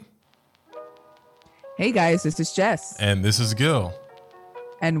Hey guys, this is Jess, And this is Gil.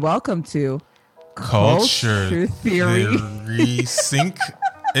 and welcome to Culture Theory. Sync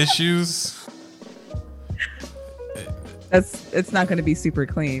issues. It's not going to be super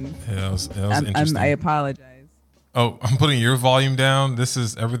clean. Yeah, that was interesting. I apologize. Oh, I'm putting your volume down.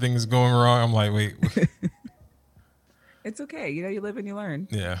 Everything is going wrong. I'm like, wait. It's okay. You live and you learn.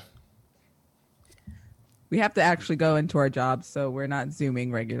 Yeah. We have to actually go into our jobs, so we're not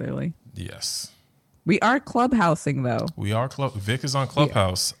Zooming regularly. Yes. We are clubhousing though. We are Vic is on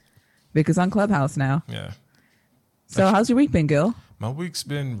Clubhouse. Vic is on Clubhouse now. Yeah. So how's your week been, Gil? My week's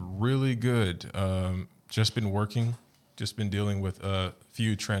been really good. Just been working. Just been dealing with a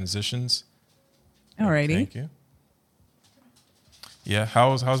few transitions. Alrighty. Thank you. Yeah.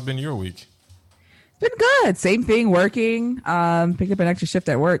 How's been your week? It's been good. Same thing, working. Picked up an extra shift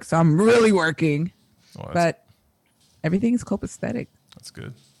at work, so I'm really working. Oh, But everything is copacetic. That's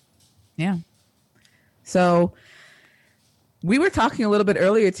good. Yeah. So we were talking a little bit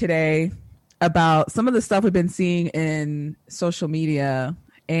earlier today about some of the stuff we've been seeing in social media.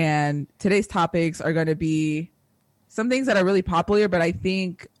 And today's topics are going to be some things that are really popular, but I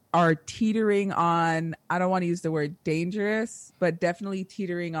think are teetering on, I don't want to use the word dangerous, but definitely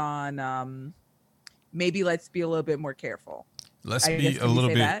teetering on maybe let's be a little bit more careful. Let's be a little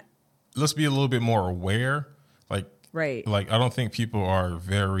bit more aware. Right. Like I don't think people are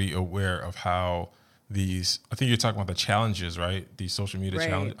very aware of how I think you're talking about the challenges, right? These social media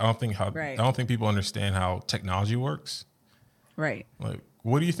challenges. I don't think people understand how technology works. Right. Like,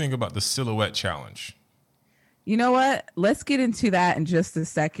 what do you think about the silhouette challenge? You know what? Let's get into that in just a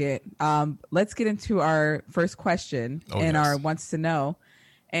second. Let's get into our first question our wants to know.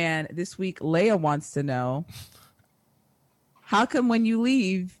 And this week, Leia wants to know, how come when you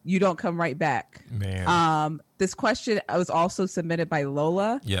leave, you don't come right back? Man. This question was also submitted by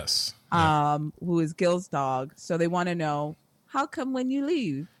Lola. Yes. Who is Gil's dog. So they want to know, how come when you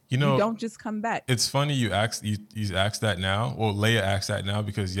leave, you don't just come back? It's funny you asked that now. Well, Leia asked that now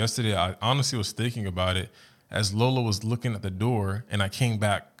because yesterday I honestly was thinking about it as Lola was looking at the door and I came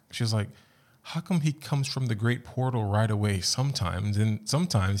back. She was like, how come he comes from the great portal right away sometimes and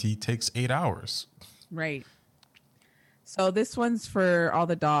sometimes he takes 8 hours? Right. So this one's for all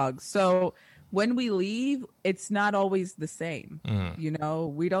the dogs. So when we leave, it's not always the same.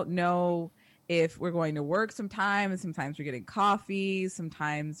 We don't know if we're going to work sometimes we're getting coffee.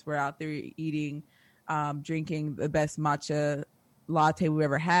 Sometimes we're out there eating, drinking the best matcha latte we've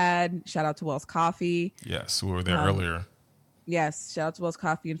ever had. Shout out to Wells Coffee. Yes, we were there earlier. Yes, shout out to Wells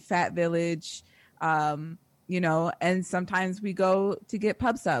Coffee in Fat Village. And sometimes we go to get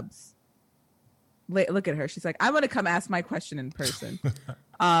pub subs. Look at her. She's like, I want to come ask my question in person.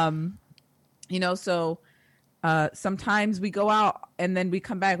 So sometimes we go out and then we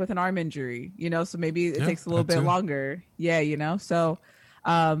come back with an arm injury, so maybe it takes a little bit longer. Yeah. So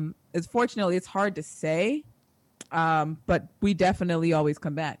fortunately it's hard to say, but we definitely always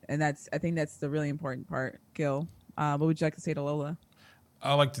come back. And I think that's the really important part. Gil, what would you like to say to Lola?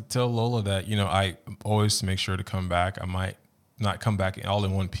 I like to tell Lola that, I always make sure to come back. I might not come back all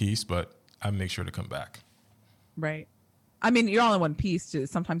in one piece, but I make sure to come back. Right. I mean, you're all in one piece.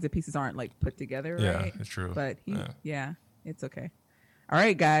 Sometimes the pieces aren't like put together, right? Yeah, it's true. But it's okay. All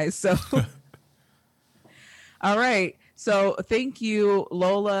right, guys. So, all right. So thank you,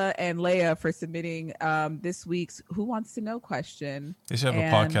 Lola and Leia, for submitting this week's Who Wants to Know question. They should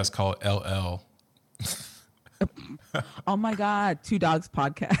have a podcast called LL. Oh my God. Two Dogs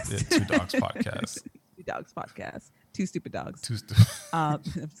Podcast. Yeah, Two Dogs Podcast. Two Dogs Podcast. Two Stupid Dogs. I'm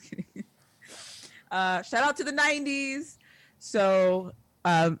just kidding. Shout out to the 90s. So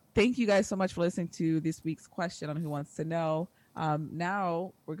thank you guys so much for listening to this week's question on Who Wants to Know.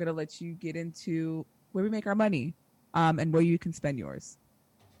 Now we're going to let you get into where we make our money and where you can spend yours.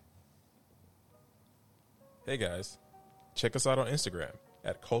 Hey guys, check us out on Instagram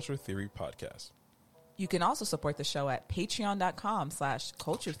at Culture Theory Podcast. You can also support the show at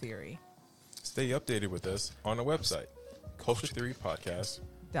patreon.com/Culture Theory. Stay updated with us on our website,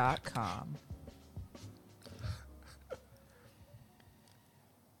 culturetheorypodcast.com.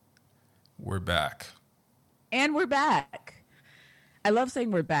 We're back. And we're back. I love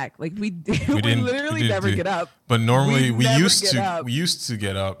saying we're back. Like we literally never get up. But normally we used to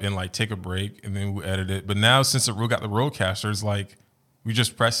get up and like take a break and then we edit it. But now since we got the Rodecaster, it's like we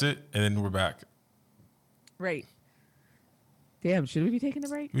just press it and then we're back. Right. Damn, should we be taking a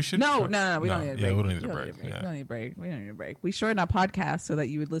break? We should. No, we don't need a break. Yeah, we don't need a break. We don't need a break. We don't need a break. We shorten our podcast so that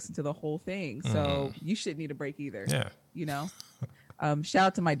you would listen to the whole thing. So you shouldn't need a break either. Yeah. Shout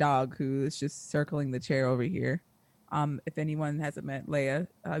out to my dog who is just circling the chair over here. If anyone hasn't met Leia,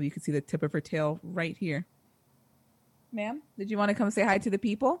 you can see the tip of her tail right here. Ma'am, did you want to come say hi to the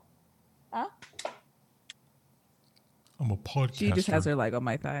people? Huh? I'm a podcaster. She just has her leg on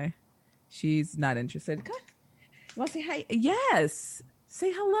my thigh. She's not interested. Come on. You want to say hi? Yes.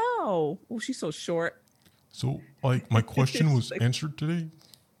 Say hello. Oh, she's so short. So, like, my question was answered today.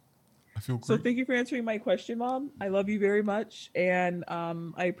 I feel great. So thank you for answering my question, Mom. I love you very much, and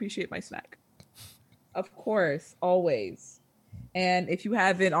I appreciate my snack. Of course, always. And if you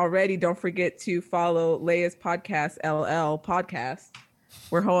haven't already, don't forget to follow Leia's podcast, LL Podcast,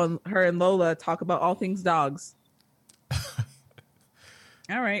 where her and Lola talk about all things dogs.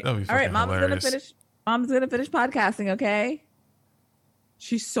 All right. All right, Mom's gonna finish podcasting, okay?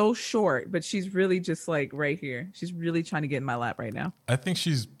 She's so short, but she's really just like right here. She's really trying to get in my lap right now. I think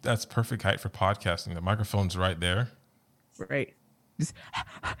that's perfect height for podcasting. The microphone's right there. Right. Just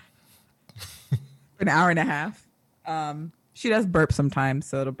an hour and a half. She does burp sometimes,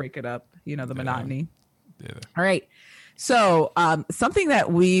 so it'll break it up, the monotony. Yeah. All right. So something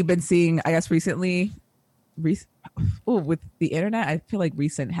that we've been seeing, I guess, recently, with the internet, I feel like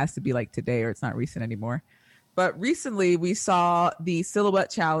recent has to be like today, or it's not recent anymore. But recently we saw the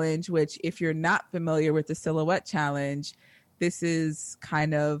Silhouette Challenge, which if you're not familiar with the Silhouette Challenge, this is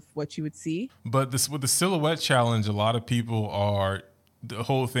kind of what you would see. But with the Silhouette Challenge, a lot of people the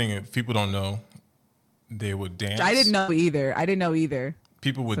whole thing, if people don't know, they would dance. I didn't know either.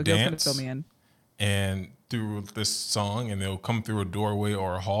 People would dance fill me in. And through this song, and they'll come through a doorway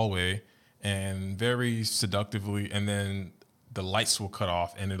or a hallway, and very seductively, and then the lights will cut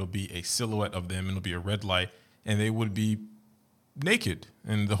off, and it'll be a silhouette of them, and it'll be a red light, and they would be naked.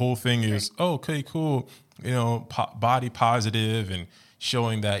 And the whole thing is, oh, okay, cool, body positive, and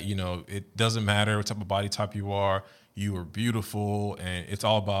showing that, it doesn't matter what type of body type you are beautiful, and it's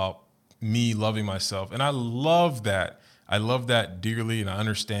all about me loving myself. And I love that. I love that dearly, and I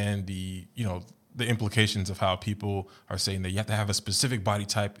understand the implications of how people are saying that you have to have a specific body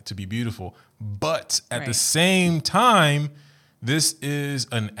type to be beautiful. But at the same time, this is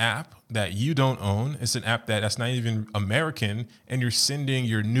an app that you don't own. It's an app that's not even American, and you're sending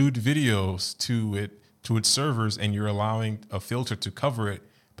your nude videos to its servers, and you're allowing a filter to cover it,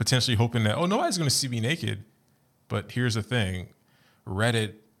 potentially hoping that, nobody's going to see me naked. But here's the thing,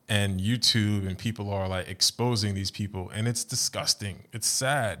 Reddit and YouTube and people are like exposing these people, and it's disgusting. It's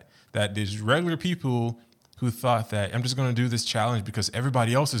sad that there's regular people who thought that I'm just going to do this challenge because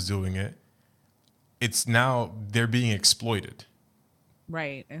everybody else is doing it. It's now they're being exploited.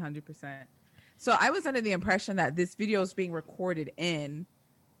 Right, 100%. So I was under the impression that this video is being recorded in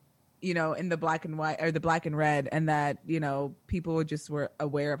the black and white or the black and red, and that, people just were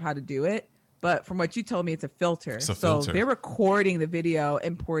aware of how to do it. But from what you told me, it's a filter. So they're recording the video,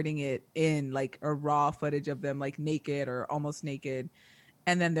 importing it in like a raw footage of them like naked or almost naked.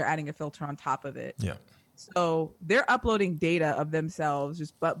 And then they're adding a filter on top of it. Yeah. So they're uploading data of themselves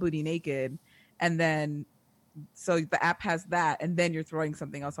just butt booty naked. And then so the app has that. And then you're throwing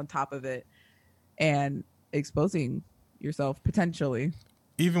something else on top of it and exposing yourself potentially.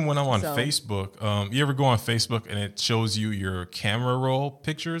 Even when I'm on Facebook, you ever go on Facebook and it shows you your camera roll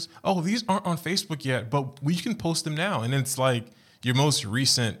pictures? Oh, these aren't on Facebook yet, but we can post them now. And it's like your most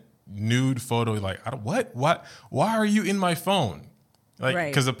recent nude photo. Like, what? Why are you in my phone? Like,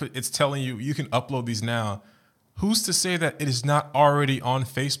 because it's telling you can upload these now. Who's to say that it is not already on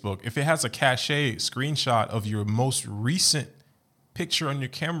Facebook? If it has a cache screenshot of your most recent picture on your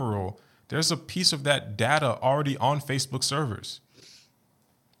camera roll, there's a piece of that data already on Facebook servers.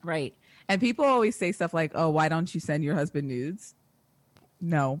 Right. And people always say stuff like, oh, why don't you send your husband nudes?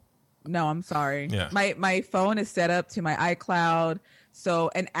 No, I'm sorry. Yeah. My phone is set up to my iCloud. So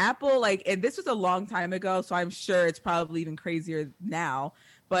an Apple, and this was a long time ago, so I'm sure it's probably even crazier now.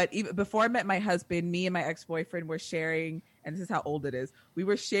 But even before I met my husband, me and my ex-boyfriend were sharing, and this is how old it is. We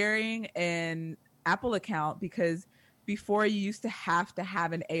were sharing an Apple account because before you used to have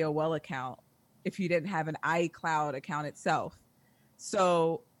an AOL account if you didn't have an iCloud account itself.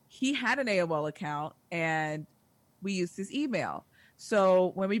 So he had an AOL account and we used his email.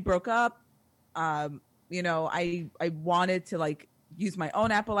 So when we broke up, I wanted to use my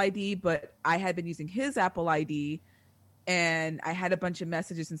own Apple ID, but I had been using his Apple ID and I had a bunch of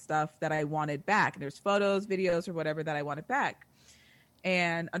messages and stuff that I wanted back. There's photos, videos, or whatever that I wanted back.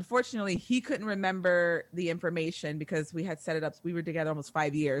 And unfortunately, he couldn't remember the information because we had set it up. We were together almost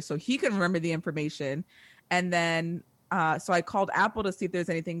 5 years. So he couldn't remember the information. And then so I called Apple to see if there's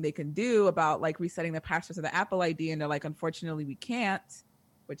anything they can do about resetting the passwords of the Apple ID. And they're like, unfortunately, we can't,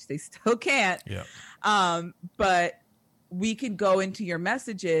 which they still can't. Yeah. But we can go into your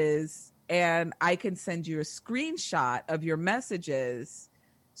messages and I can send you a screenshot of your messages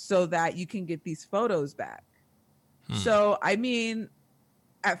so that you can get these photos back. So, I mean,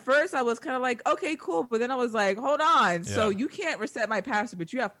 at first I was kind of like, okay, cool. But then I was like, hold on. So you can't reset my password,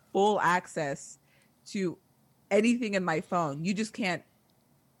 but you have full access to anything in my phone. You just can't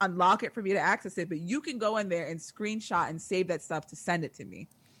unlock it for me to access it, but you can go in there and screenshot and save that stuff to send it to me.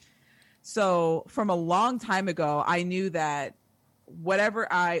 So from a long time ago, I knew that whatever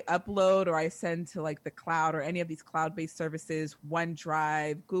I upload or I send to like the cloud or any of these cloud-based services,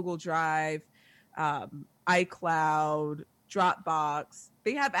 OneDrive, Google Drive, iCloud, Dropbox,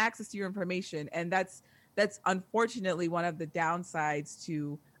 they have access to your information. And that's unfortunately one of the downsides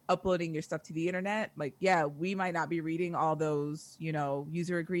to uploading your stuff to the internet. Like, yeah, we might not be reading all those,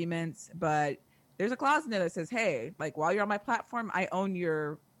 user agreements, but there's a clause in there that says, hey, like while you're on my platform, I own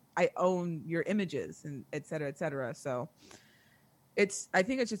your images and et cetera, et cetera. So I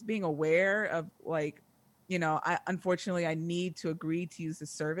think it's just being aware of like, unfortunately I need to agree to use the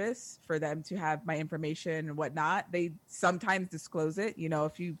service for them to have my information and whatnot. They sometimes disclose it,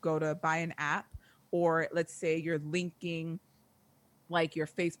 if you go to buy an app, or let's say you're linking like your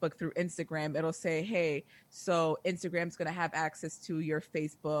Facebook through Instagram, it'll say, hey, so Instagram's going to have access to your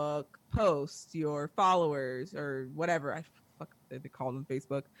Facebook posts, your followers, or whatever. They call them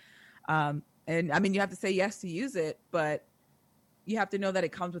Facebook. And I mean, you have to say yes to use it, but you have to know that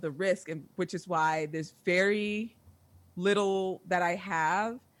it comes with a risk, and which is why there's very little that I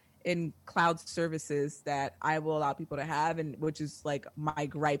have in cloud services that I will allow people to have, and which is like my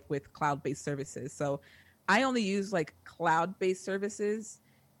gripe with cloud-based services. So I only use like cloud-based services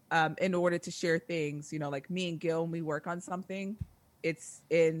in order to share things. Like me and Gil, when we work on something, it's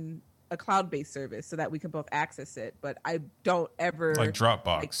in a cloud-based service so that we can both access it. But I don't ever like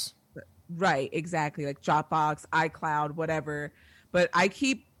Dropbox. Right, exactly. Like Dropbox, iCloud, whatever. But I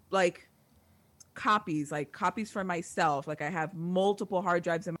keep like copies for myself. Like I have multiple hard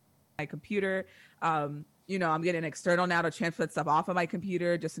drives in my computer. I'm getting an external now to transfer that stuff off of my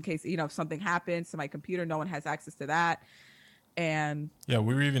computer just in case, if something happens to my computer, no one has access to that. And yeah,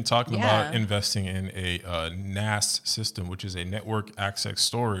 we were even talking about investing in a NAS system, which is a network access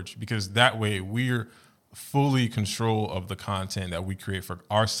storage, because that way we're fully control of the content that we create for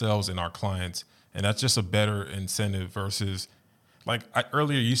ourselves and our clients. And that's just a better incentive versus like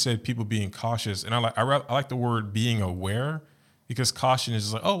earlier you said people being cautious. And I like the word being aware, because caution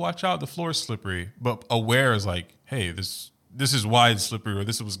is like, oh, watch out, the floor is slippery. But aware is like, hey, this is why it's slippery, or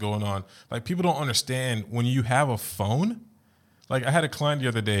this is what's going on. Like people don't understand when you have a phone. Like I had a client the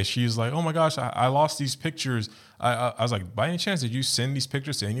other day, she's like, oh my gosh, I lost these pictures. I was like, by any chance, did you send these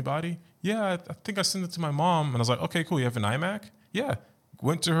pictures to anybody? Yeah, I think I sent it to my mom. And I was like, okay, cool. You have an iMac? Yeah.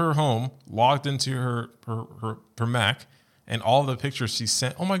 Went to her home, logged into her Mac, and all the pictures she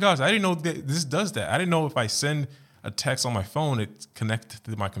sent. Oh my gosh, I didn't know that this does that. I didn't know if I send a text on my phone, it's connected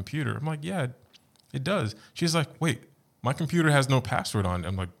to my computer. I'm like, yeah, it does. She's like, wait, my computer has no password on it.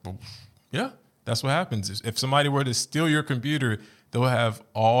 I'm like, well, yeah, that's what happens. If somebody were to steal your computer, they'll have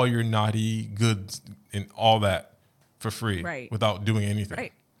all your naughty goods and all that for free, without doing anything.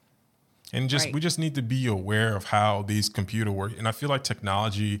 Right. And we just need to be aware of how these computers work. And I feel like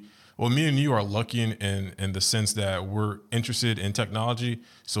technology, well, me and you are lucky in the sense that we're interested in technology,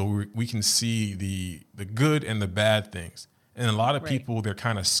 so we can see the good and the bad things. And a lot of people, they're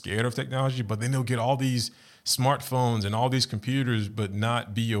kind of scared of technology, but then they'll get all these smartphones and all these computers, but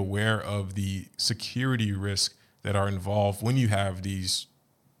not be aware of the security risks that are involved when you have these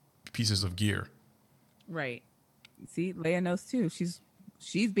pieces of gear. Right. See, Leia knows too.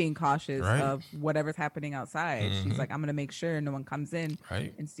 She's being cautious of whatever's happening outside. Mm-hmm. She's like, I'm going to make sure no one comes in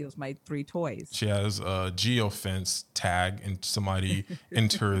and steals my 3 toys. She has a geofence tag and somebody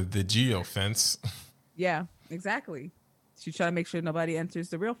enter the geofence. Yeah, exactly. She's trying to make sure nobody enters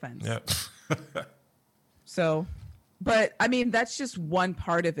the real fence. Yep. So, but I mean, that's just one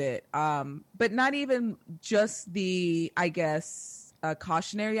part of it. But not even just the, I guess,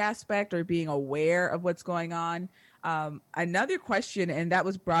 cautionary aspect or being aware of what's going on. Another question, and that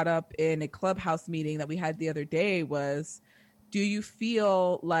was brought up in a Clubhouse meeting that we had the other day, was, do you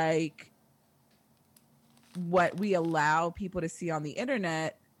feel like what we allow people to see on the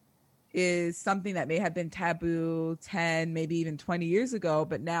internet is something that may have been taboo 10, maybe even 20 years ago,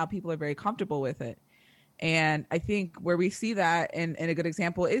 but now people are very comfortable with it? And I think where we see that, and a good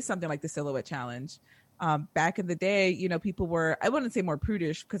example is something like the Silhouette Challenge. Back in the day, people were, I wouldn't say more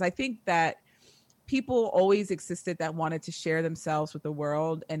prudish, because I think that people always existed that wanted to share themselves with the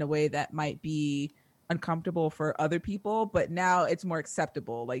world in a way that might be uncomfortable for other people, but now it's more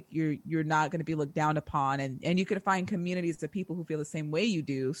acceptable. Like you're not going to be looked down upon, and you can find communities of people who feel the same way you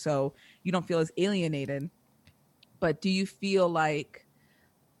do, so you don't feel as alienated. But do you feel like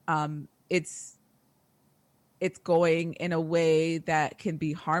it's going in a way that can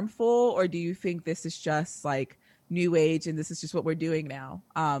be harmful, or do you think this is just like new age and this is just what we're doing now?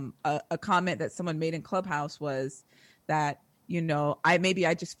 A comment that someone made in Clubhouse was that,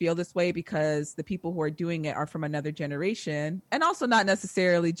 I just feel this way because the people who are doing it are from another generation, and also not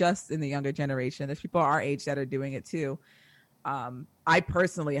necessarily just in the younger generation. There's people our age that are doing it too. I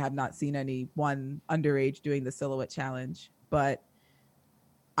personally have not seen anyone underage doing the silhouette challenge, but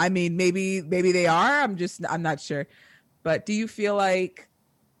I mean, maybe they are. I'm not sure. But do you feel like,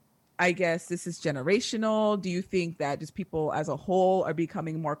 I guess this is generational? Do you think that just people as a whole are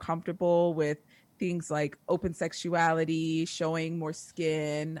becoming more comfortable with things like open sexuality, showing more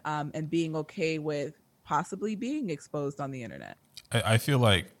skin, and being okay with possibly being exposed on the internet? I feel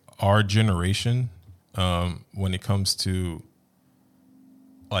like our generation, when it comes to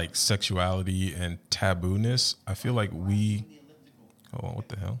like sexuality and tabooness, I feel like hold on, what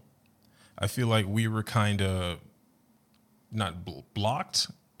the hell? I feel like we were kind of not blocked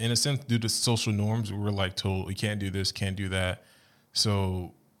in a sense due to social norms. We were like told we can't do this, can't do that.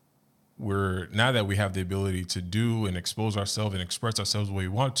 So now that we have the ability to do and expose ourselves and express ourselves the way we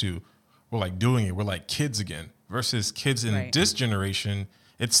want to, we're like doing it. We're like kids again. Versus kids in this generation,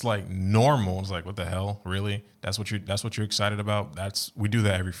 it's like normal. It's like, what the hell, really? That's what you're excited about. We do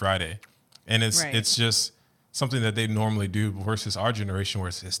that every Friday, and it's just something that they normally do. Versus our generation, where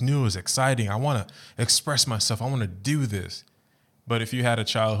it's new, it's exciting. I want to express myself. I want to do this. But if you had a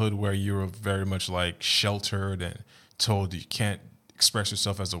childhood where you were very much like sheltered and told you can't express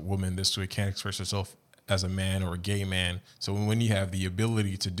yourself as a woman this way, can't express yourself as a man or a gay man. So when you have the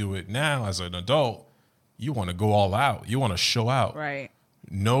ability to do it now as an adult, you want to go all out. You want to show out. Right.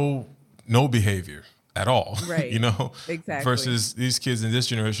 No behavior at all. Right. Exactly. Versus these kids in this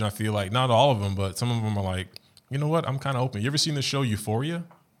generation, I feel like not all of them, but some of them are like, you know what? I'm kind of open. You ever seen the show Euphoria?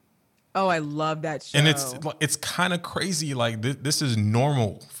 Oh, I love that show. And it's kind of crazy. Like this is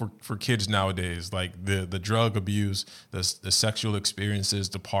normal for kids nowadays. Like the drug abuse, the sexual experiences,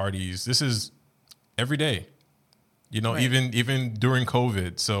 the parties. This is every day. Right. even during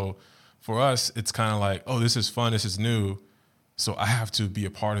COVID. So for us, it's kind of like, oh, this is fun. This is new. So I have to be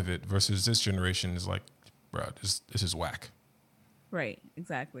a part of it. Versus this generation is like, bro, this is whack. Right.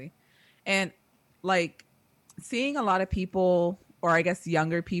 Exactly. And like seeing a lot of people, or I guess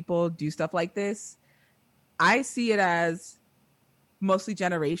younger people, do stuff like this, I see it as mostly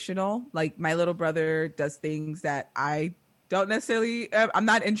generational. Like my little brother does things that I don't necessarily, I'm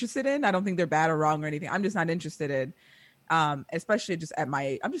not interested in. I don't think they're bad or wrong or anything. I'm just not interested in, especially just at my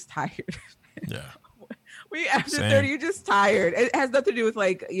age. I'm just tired. Yeah. After 30, you're just tired. It has nothing to do with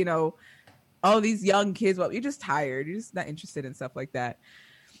like, all these young kids. Well, you're just tired. You're just not interested in stuff like that.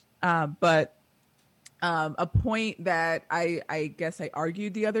 But a point that I guess I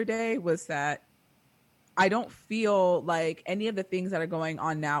argued the other day was that I don't feel like any of the things that are going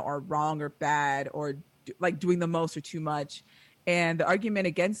on now are wrong or bad or like doing the most or too much. And the argument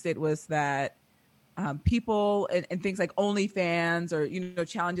against it was that people and things like OnlyFans or,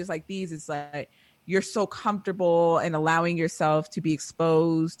 challenges like these, it's like you're so comfortable and allowing yourself to be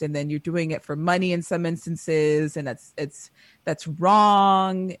exposed, and then you're doing it for money in some instances, and that's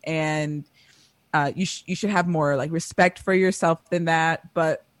wrong. And you should have more like respect for yourself than that.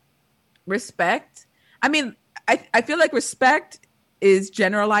 But respect, I mean, I feel like respect is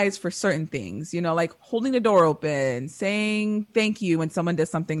generalized for certain things, like holding the door open, saying thank you when someone does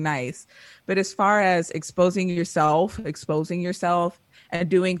something nice. But as far as exposing yourself and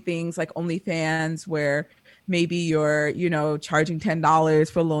doing things like OnlyFans, where maybe you're, charging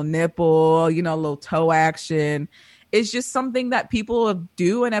 $10 for a little nipple, a little toe action, it's just something that people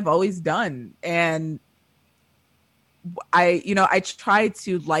do and have always done. And I try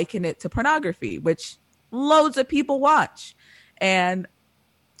to liken it to pornography, which loads of people watch. And,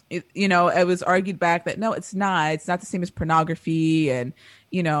 it was argued back that, no, it's not the same as pornography. And,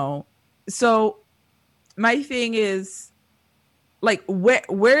 so my thing is like,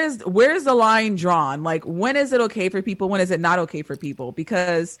 where's the line drawn? Like, when is it okay for people? When is it not okay for people?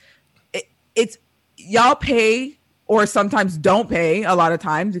 Because it's y'all pay, or sometimes don't pay a lot of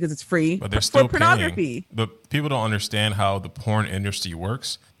times because it's free, but they're still for pornography. Paying. But people don't understand how the porn industry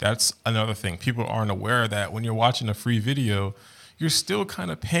works. That's another thing. People aren't aware that when you're watching a free video, you're still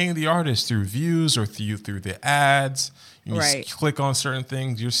kind of paying the artist through views or through the ads. You click on certain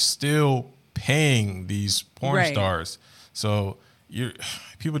things, you're still paying these porn stars. So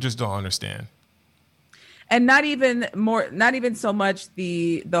people just don't understand. And not even so much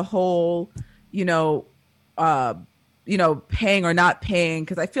the whole, you know, paying or not paying,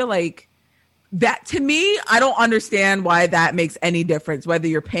 because I feel like that, to me, I don't understand why that makes any difference whether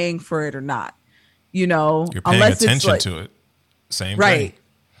you're paying for it or not. You know, you're paying unless attention it's like, to it. Same right,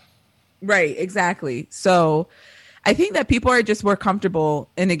 thing. right, exactly. So I think that people are just more comfortable.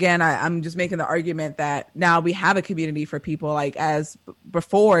 And again, I'm just making the argument that now we have a community for people. Like as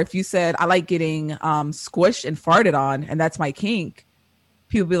before, if you said I like getting squished and farted on, and that's my kink,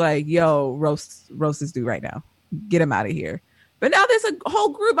 people be like, "Yo, roast this dude right now, get him out of here." But now there's a whole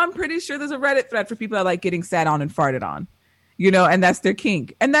group. I'm pretty sure there's a Reddit thread for people that like getting sat on and farted on, you know, and that's their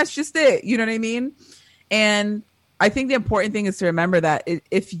kink, and that's just it. You know what I mean? And I think the important thing is to remember that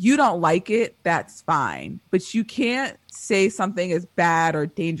if you don't like it, that's fine. But you can't say something is bad or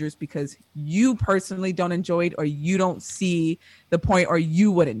dangerous because you personally don't enjoy it or you don't see the point or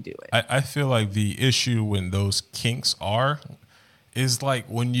you wouldn't do it. I feel like the issue when those kinks is like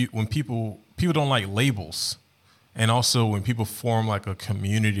when people don't like labels. And also when people form like a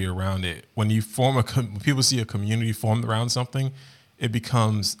community around it, when people see a community formed around something, it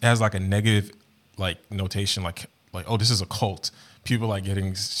has like a negative like notation, like, oh, this is a cult. People like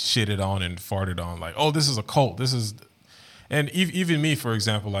getting shitted on and farted on, like, oh, this is a cult. And even me, for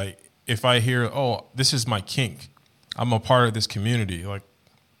example, like if I hear, oh, this is my kink, I'm a part of this community. Like,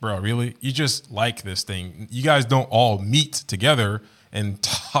 bro, really? You just like this thing. You guys don't all meet together and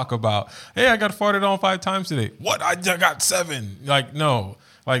talk about, hey, I got farted on 5 times today. What? I got 7. Like, no.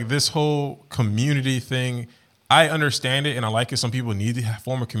 Like this whole community thing, I understand it and I like it. Some people need to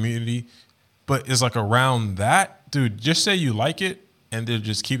form a community, but it's like around that, dude, just say you like it and then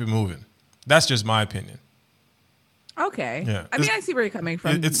just keep it moving. That's just my opinion. Okay. Yeah. I mean, I see where you're coming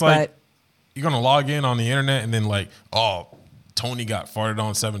from. It's like you're going to log in on the internet and then like, oh, Tony got farted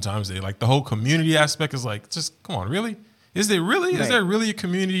on 7 times today. Like the whole community aspect is like, just come on, really? Is there really a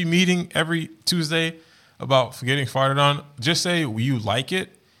community meeting every Tuesday about getting farted on? Just say you like it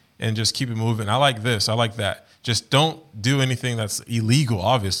and just keep it moving. I like this. I like that. Just don't do anything that's illegal,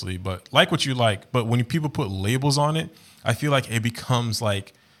 obviously, but like what you like. But when people put labels on it, I feel like it becomes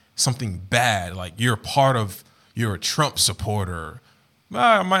like something bad. Like you're a Trump supporter.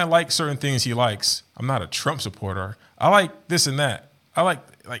 I might like certain things he likes. I'm not a Trump supporter. I like this and that. I like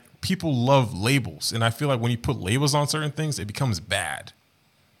people love labels. And I feel like when you put labels on certain things, it becomes bad.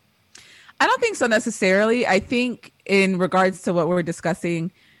 I don't think so necessarily. I think in regards to what we're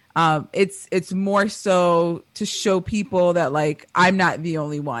discussing, it's more so to show people that like I'm not the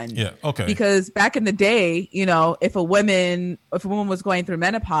only one. Yeah. Okay. Because back in the day, you know, if a woman was going through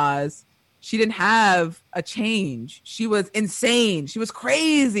menopause, she didn't have a change. She was insane. She was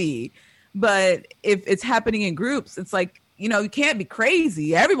crazy. But if it's happening in groups, it's like, you know, you can't be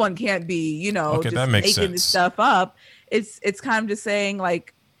crazy. Everyone can't be, you know, okay, just that makes making sense. this stuff up. It's kind of just saying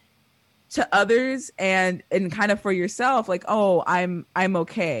like to others and kind of for yourself, like, oh, I'm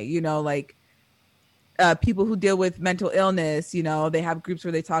okay. You know, like people who deal with mental illness, you know, they have groups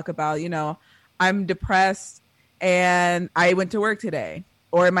where they talk about, you know, I'm depressed and I went to work today.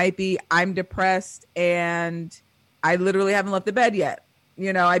 Or it might be I'm depressed and I literally haven't left the bed yet.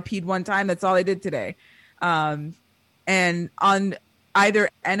 You know, I peed 1 time. That's all I did today. And on either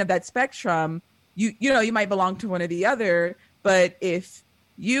end of that spectrum, you know, you might belong to one or the other. But if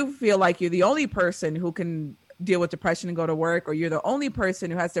you feel like you're the only person who can deal with depression and go to work, or you're the only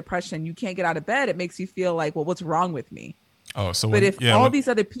person who has depression, you can't get out of bed, it makes you feel like, well, what's wrong with me? Oh, so but if these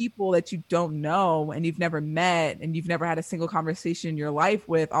other people that you don't know and you've never met and you've never had a single conversation in your life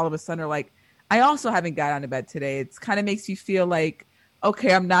with, all of a sudden are like, I also haven't got out of bed today. It's kind of makes you feel like,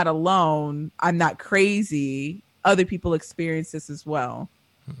 okay, I'm not alone. I'm not crazy. Other people experience this as well.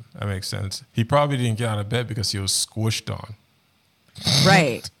 That makes sense. He probably didn't get out of bed because he was squished on.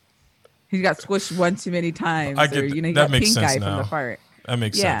 Right. He got squished 1 too many times. Or, you know, he got pink eye from the fart. That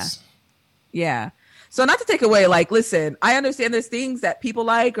makes sense. Yeah. So not to take away, like, listen, I understand there's things that people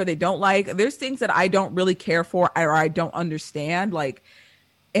like or they don't like. There's things that I don't really care for or I don't understand. Like,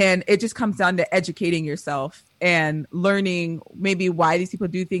 and it just comes down to educating yourself and learning maybe why these people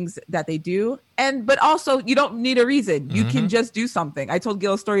do things that they do. But also you don't need a reason. You can just do something. I told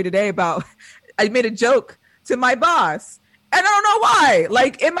Gil a story today about, I made a joke to my boss. And I don't know why.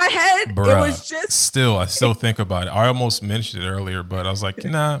 Like in my head, it was just. I still think about it. I almost mentioned it earlier, but I was like,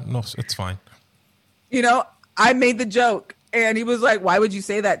 no, it's fine. You know, I made the joke and he was like, why would you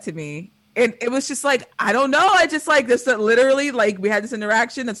say that to me? And it was just like, I don't know. I just like this, literally, like we had this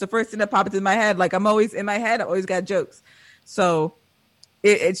interaction. That's the first thing that popped into my head. Like I'm always in my head. I always got jokes. So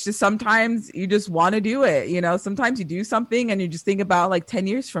it's just sometimes you just want to do it. Sometimes you do something and you just think about like 10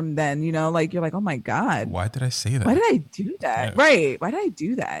 years from then, like you're like, oh my God. Why did I say that? Why did I do that? Yeah. Right. Why did I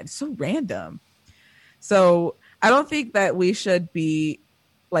do that? It's so random. So I don't think that we should be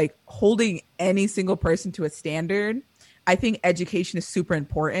like holding any single person to a standard. I think education is super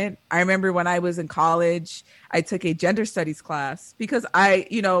important. I remember when I was in college, I took a gender studies class because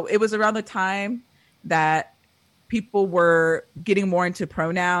it was around the time that people were getting more into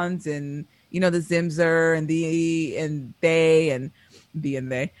pronouns and, the Zimzer and the and they and the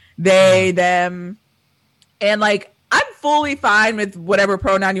and they, them. And like, I'm fully fine with whatever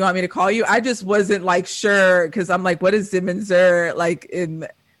pronoun you want me to call you. I just wasn't like sure because I'm like, what is Zim and Zer like in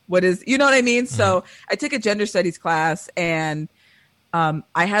what is, you know what I mean? Mm-hmm. So I took a gender studies class and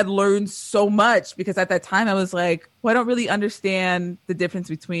I had learned so much because at that time I was like, well, I don't really understand the difference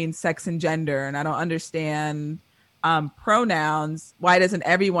between sex and gender. And I don't understand pronouns. Why doesn't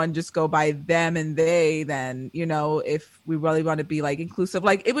everyone just go by them and they then, if we really want to be like inclusive?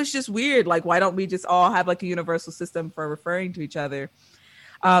 Like, it was just weird. Like, why don't we just all have like a universal system for referring to each other?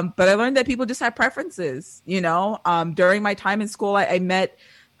 But I learned that people just have preferences, during my time in school, I met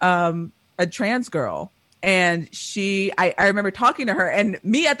a trans girl and I remember talking to her and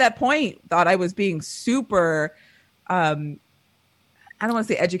me at that point thought I was being super, I don't want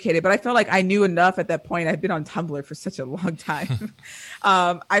to say educated, but I felt like I knew enough at that point. I'd been on Tumblr for such a long time.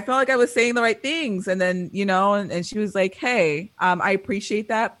 I felt like I was saying the right things. And then, and she was like, hey, I appreciate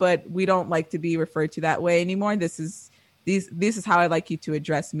that, but we don't like to be referred to that way anymore. This is how I'd like you to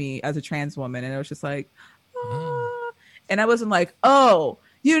address me as a trans woman. And it was just like, and I wasn't like, oh,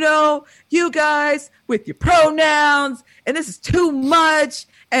 you guys with your pronouns and this is too much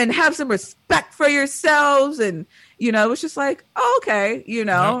and have some respect for yourselves. And, it was just like, oh, okay,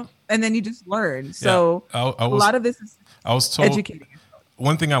 Yeah. and then you just learn. So a lot of this is I was told educating yourself.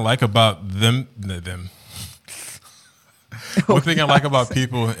 One thing I like about them. One thing I like about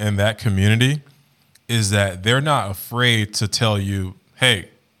people in that community is that they're not afraid to tell you, hey,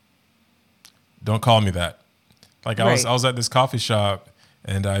 don't call me that. Like I was at this coffee shop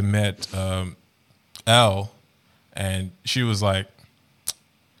and I met Elle and she was like,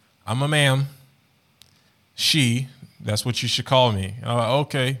 I'm a ma'am. That's what you should call me. And I'm like,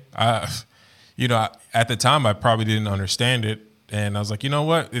 okay. At the time I probably didn't understand it. And I was like, you know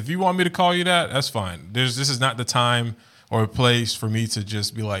what? If you want me to call you that, that's fine. This is not the time or a place for me to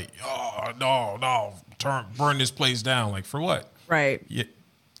just be like, oh, no, burn this place down. Like, for what? Right. Yeah,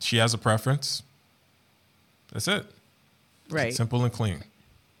 she has a preference. That's it. Right. Simple and clean.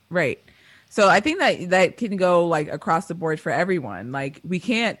 Right. So I think that can go like across the board for everyone. Like, we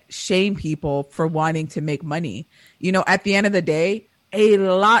can't shame people for wanting to make money. At the end of the day, a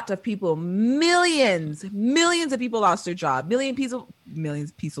lot of people, millions of people lost their job. Millions of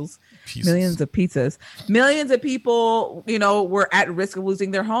pizzas. Millions of people, were at risk of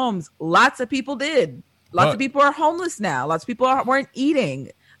losing their homes. Lots of people did. Lots of people are homeless now. Lots of people weren't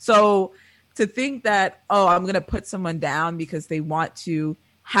eating. So to think that, oh, I'm going to put someone down because they want to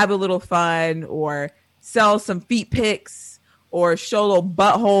have a little fun or sell some feet pics or show a little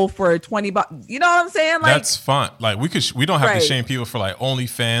butthole for $20. You know what I'm saying? Like, that's fun. Like, we don't have to shame people for like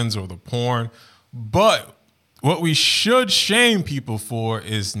OnlyFans or the porn, but what we should shame people for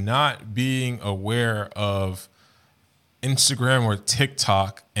is not being aware of Instagram or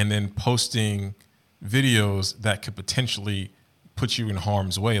TikTok and then posting videos that could potentially put you in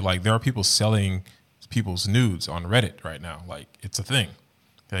harm's way. Like, there are people selling people's nudes on Reddit right now. Like, it's a thing.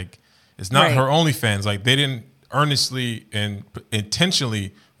 Like, it's not her OnlyFans. Like, they didn't earnestly and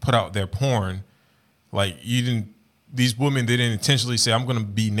intentionally put out their porn. Like, these women didn't intentionally say, I'm going to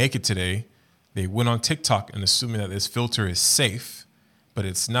be naked today. They went on TikTok and assuming that this filter is safe, but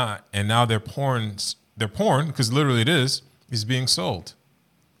it's not. And now their porn, because literally it is being sold.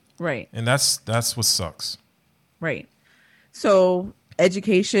 Right. And that's what sucks. Right. So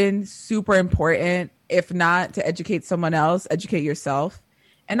education, super important. If not to educate someone else, educate yourself.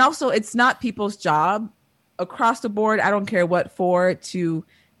 And also, it's not people's job across the board, I don't care what for, to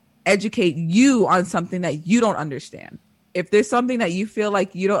educate you on something that you don't understand. If there's something that you feel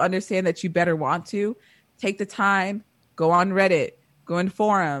like you don't understand that you better want to, take the time, go on Reddit, go in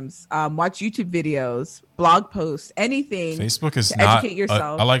forums, watch YouTube videos, blog posts, anything. Facebook is to not, educate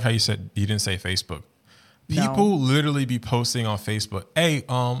yourself. I like how you didn't say Facebook. People literally be posting on Facebook, hey,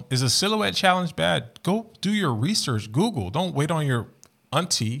 is a silhouette challenge bad? Go do your research. Google. Don't wait on your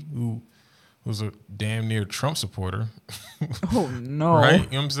auntie who's a damn near Trump supporter. Oh, no. Right? You know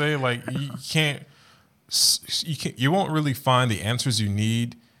what I'm saying? Like, you won't really find the answers you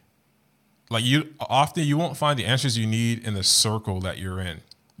need like you won't find the answers you need in the circle that you're in.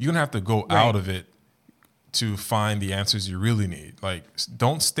 You're gonna have to go out of it to find the answers you really need. Like,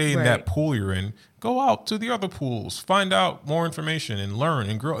 don't stay in that pool you're in. Go out to the other pools, find out more information and learn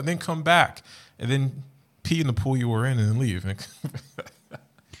and grow, and then come back and then pee in the pool you were in and then leave.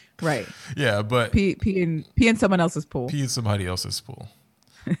 Right. Yeah, but pee in someone else's pool. Pee in somebody else's pool.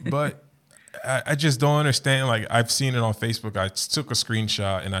 But I just don't understand. Like, I've seen it on Facebook. I took a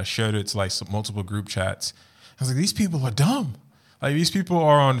screenshot and I shared it to like some multiple group chats. I was like, these people are dumb. Like, these people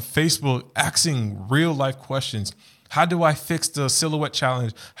are on Facebook asking real life questions. How do I fix the silhouette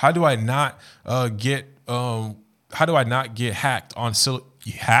challenge? How do I not get hacked on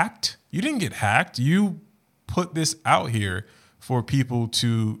hacked? You didn't get hacked. You put this out here for people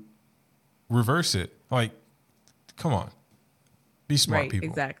to reverse it. Like, come on. Be smart, people.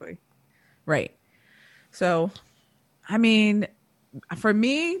 Exactly. Right. So, I mean, for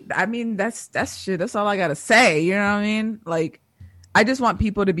me, that's shit. That's all I got to say. You know what I mean? Like, I just want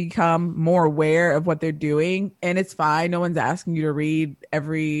people to become more aware of what they're doing. And it's fine. No one's asking you to read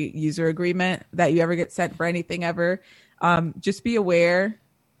every user agreement that you ever get sent for anything ever. Just be aware,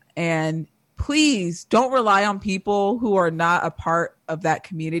 and please don't rely on people who are not a part of that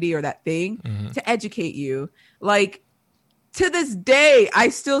community or that thing to educate you. Like, to this day, I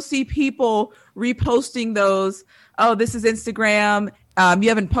still see people reposting those. Oh, this is Instagram. You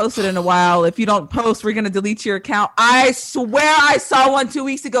haven't posted in a while. If you don't post, we're going to delete your account. I swear I saw one 2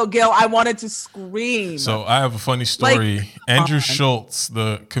 weeks ago, Gil. I wanted to scream. So I have a funny story. Like, Andrew Schultz,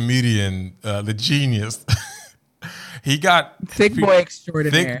 the comedian, the genius, he got thick boy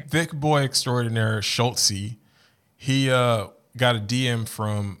extraordinaire, Schultzy. He got a DM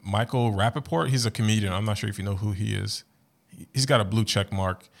from Michael Rappaport. He's a comedian. I'm not sure if you know who he is. He's got a blue check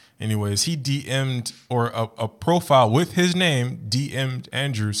mark. Anyways, he DM'd, or a profile with his name DM'd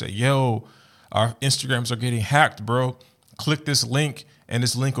Andrew, said, yo, our Instagrams are getting hacked, bro. Click this link, and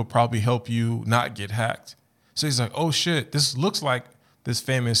this link will probably help you not get hacked. So he's like, oh shit, this looks like this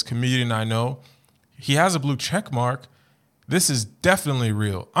famous comedian I know. He has a blue check mark. This is definitely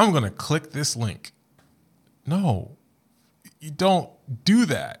real. I'm going to click this link. No, you don't do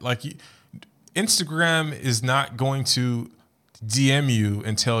that. Like, Instagram is not going to DM you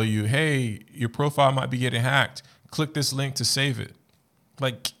and tell you, hey, your profile might be getting hacked. Click this link to save it.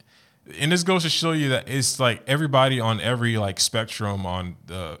 Like, and this goes to show you that it's like everybody on every like spectrum, on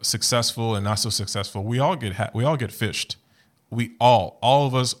the successful and not so successful, we all get we all get fished. All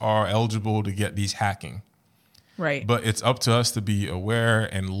of us are eligible to get these hacking. Right. But it's up to us to be aware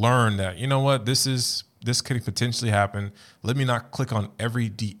and learn that, you know what, this could potentially happen. Let me not click on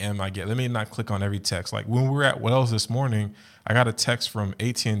every DM I get. Let me not click on every text. Like, when we were at Wells this morning, I got a text from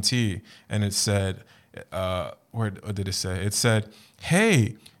AT&T, and it said, what did it say? It said,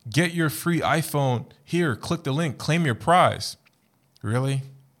 hey, get your free iPhone here. Click the link. Claim your prize. Really?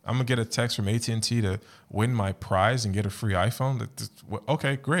 I'm going to get a text from AT&T to win my prize and get a free iPhone?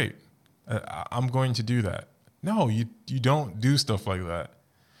 Okay, great. I'm going to do that. No, you don't do stuff like that.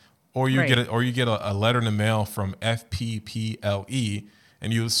 Or you get a letter in the mail from FPPLE,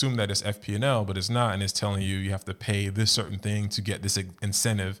 and you assume that it's FP&L, but it's not, and it's telling you have to pay this certain thing to get this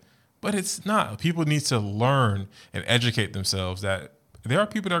incentive, but it's not. People need to learn and educate themselves that there are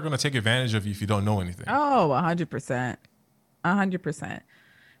people that are going to take advantage of you if you don't know anything. Oh, 100%. 100%.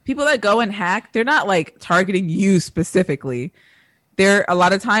 People that go and hack, they're not like targeting you specifically. They're a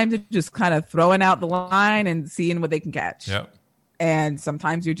lot of times just kind of throwing out the line and seeing what they can catch. Yep. And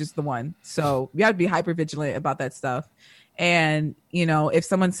sometimes you're just the one. So you have to be hyper vigilant about that stuff. And, you know, if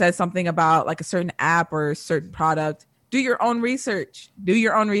someone says something about like a certain app or a certain product, do your own research.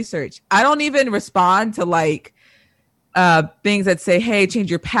 I don't even respond to like things that say, hey, change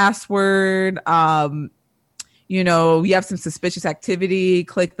your password. You know, you have some suspicious activity,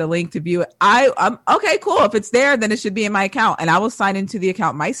 click the link to view it. I'm okay, cool. If it's there, then it should be in my account. And I will sign into the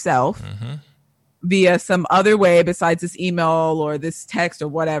account myself via some other way besides this email or this text or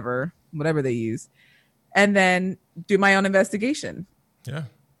whatever they use. And then do my own investigation. Yeah.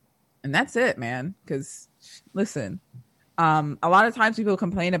 And that's it, man. Because listen, a lot of times people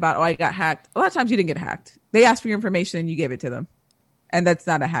complain about, oh, I got hacked. A lot of times you didn't get hacked. They asked for your information and you gave it to them. And that's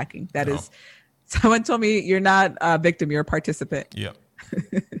not a hacking. That is, someone told me you're not a victim, you're a participant. Yep.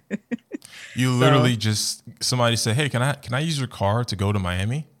 You literally just, somebody said, hey, can I use your car to go to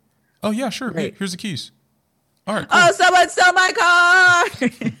Miami? Oh yeah, sure. Right. Here's the keys. All right. Cool. Oh, someone stole my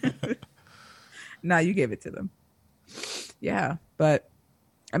car. No, you gave it to them. Yeah, but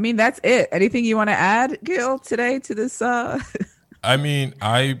I mean, that's it. Anything you want to add, Gil, today to this? I mean,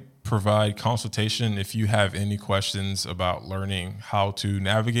 I provide consultation if you have any questions about learning how to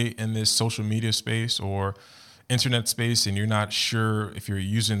navigate in this social media space or internet space, and you're not sure if you're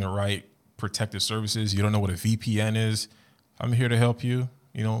using the right protective services. You don't know what a VPN is. I'm here to help you,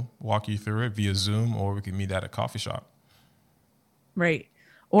 walk you through it via Zoom, or we can meet at a coffee shop. Right.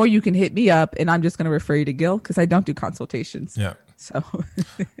 Or you can hit me up and I'm just going to refer you to Gil because I don't do consultations. Yeah. So,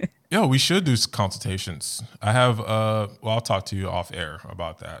 yeah, we should do consultations. I have, I'll talk to you off air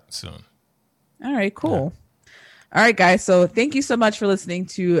about that soon. All right, cool. Yeah. All right, guys. So thank you so much for listening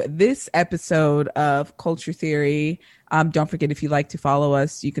to this episode of Culture Theory. Don't forget, if you'd like to follow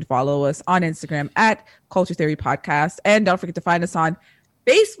us, you can follow us on Instagram at Culture Theory Podcast. And don't forget to find us on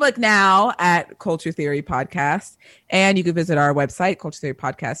Facebook now at Culture Theory Podcast. And you can visit our website,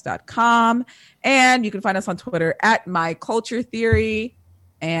 culturetheorypodcast.com. And you can find us on Twitter at My Culture Theory.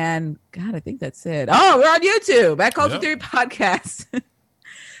 And God, I think that's it. Oh, we're on YouTube at Culture Theory Podcast.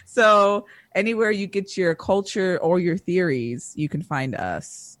 So anywhere you get your culture or your theories, you can find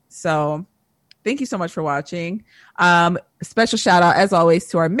us. So thank you so much for watching. Special shout out, as always,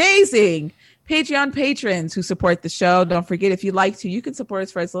 to our amazing Patreon patrons who support the show. Don't forget, if you'd like to, you can support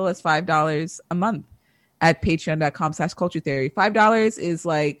us for as little as $5 a month at patreon.com/culture theory. $5 is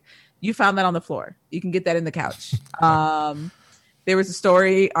like, you found that on the floor. You can get that in the couch. There was a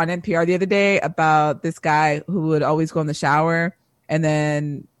story on NPR the other day about this guy who would always go in the shower and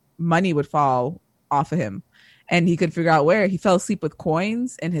then money would fall off of him and he couldn't figure out where. He fell asleep with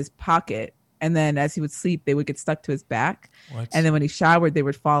coins in his pocket. And then as he would sleep, they would get stuck to his back. What? And then when he showered, they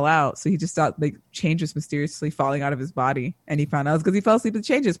would fall out. So he just thought like change was mysteriously falling out of his body. And he found out because he fell asleep with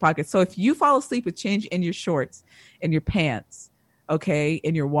change in his pocket. So if you fall asleep with change in your shorts, in your pants, okay,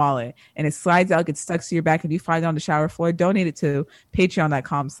 in your wallet, and it slides out, gets stuck to your back, and you find it on the shower floor, donate it to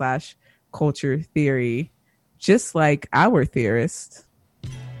patreon.com/culture theory. Just like our theorist.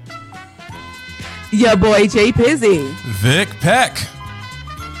 Your boy Jay Pizzy. Vic Peck.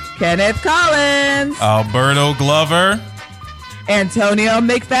 Kenneth Collins. Alberto Glover. Antonio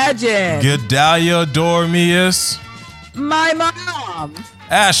McFadgen. Gedalia Dormius. My mom.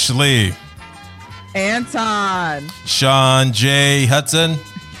 Ashley. Anton. Sean J. Hudson.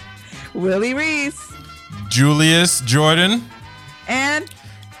 Willie Reese. Julius Jordan. And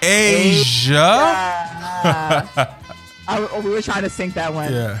Asia. We were trying to sync that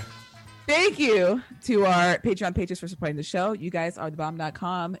one. Yeah. Thank you to our Patreon patrons for supporting the show. You guys are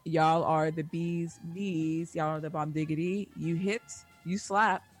thebomb.com. Y'all are the bee's knees. Y'all are the bomb diggity. You hit, you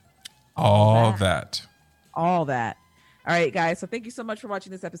slap. All that. All that. All right, guys. So thank you so much for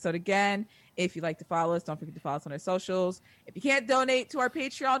watching this episode again. If you'd like to follow us, don't forget to follow us on our socials. If you can't donate to our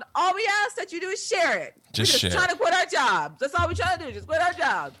Patreon, all we ask that you do is share it. We're just trying to quit our jobs. That's all we're trying to do. Just quit our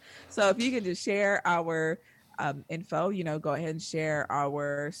jobs. So if you can just share our info, go ahead and share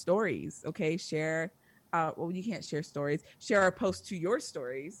our stories. Okay, share. You can't share stories. Share our posts to your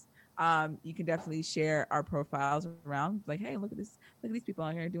stories. You can definitely share our profiles around. Like, hey, look at this. Look at these people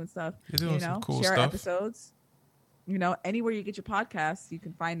out here doing stuff. You're doing some cool share stuff. Our episodes. Anywhere you get your podcasts, you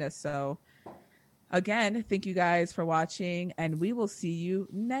can find us. So, again, thank you guys for watching, and we will see you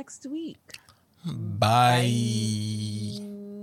next week. Bye.